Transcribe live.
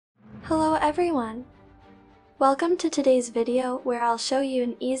Hello everyone! Welcome to today's video where I'll show you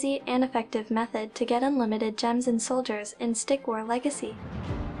an easy and effective method to get unlimited gems and soldiers in Stick War Legacy.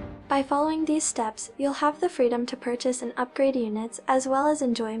 By following these steps, you'll have the freedom to purchase and upgrade units as well as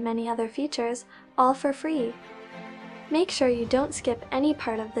enjoy many other features, all for free. Make sure you don't skip any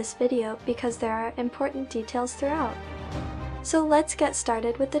part of this video because there are important details throughout. So let's get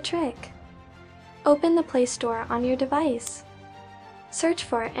started with the trick. Open the Play Store on your device. Search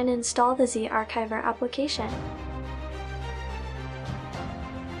for and install the Z-Archiver application.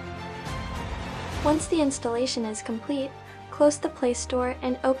 Once the installation is complete, close the Play Store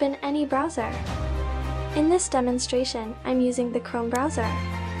and open any browser. In this demonstration, I'm using the Chrome browser.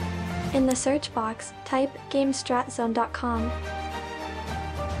 In the search box, type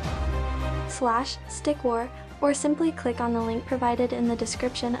gamestratzone.com/stickwar or simply click on the link provided in the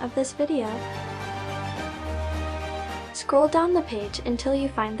description of this video. Scroll down the page until you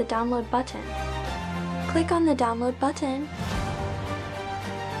find the download button. Click on the download button.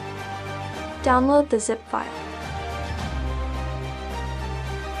 Download the zip file.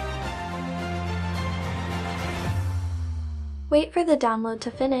 Wait for the download to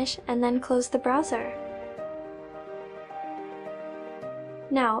finish and then close the browser.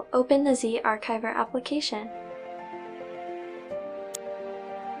 Now open the Z-Archiver application.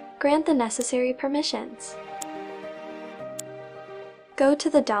 Grant the necessary permissions. Go to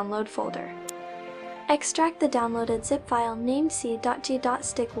the download folder. Extract the downloaded zip file named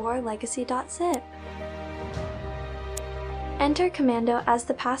c.g.stickwarlegacy.zip. Enter commando as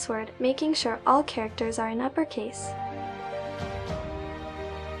the password, making sure all characters are in uppercase.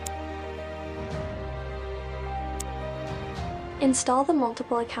 Install the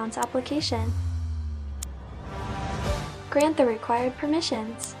multiple accounts application. Grant the required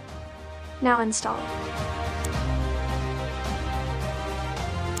permissions. Now install it.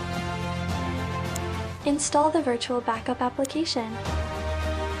 Install the virtual backup application.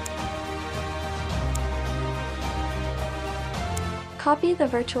 Copy the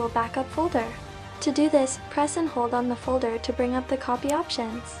virtual backup folder. To do this, press and hold on the folder to bring up the copy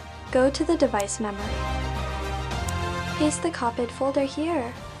options. Go to the device memory. Paste the copied folder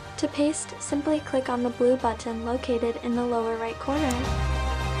here. To paste, simply click on the blue button located in the lower right corner.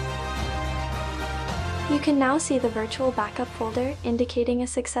 You can now see the virtual backup folder indicating a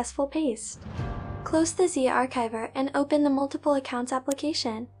successful paste. Close the Z-Archiver and open the multiple accounts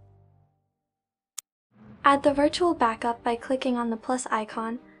application. Add the virtual backup by clicking on the plus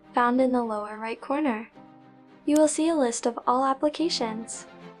icon found in the lower right corner. You will see a list of all applications.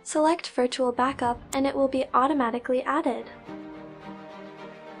 Select Virtual Backup and it will be automatically added.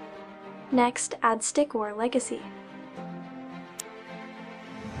 Next, add Stick War Legacy.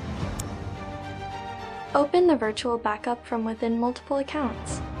 Open the virtual backup from within multiple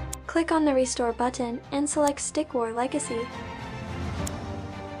accounts. Click on the Restore button and select Stick War Legacy.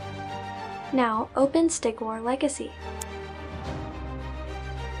 Now open Stick War Legacy.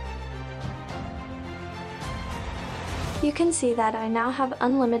 You can see that I now have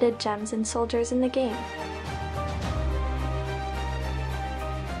unlimited gems and soldiers in the game.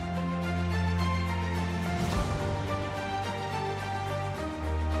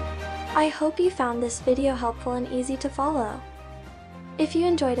 I hope you found this video helpful and easy to follow. If you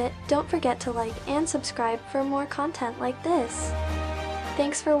enjoyed it, don't forget to like and subscribe for more content like this.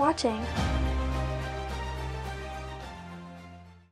 Thanks for watching.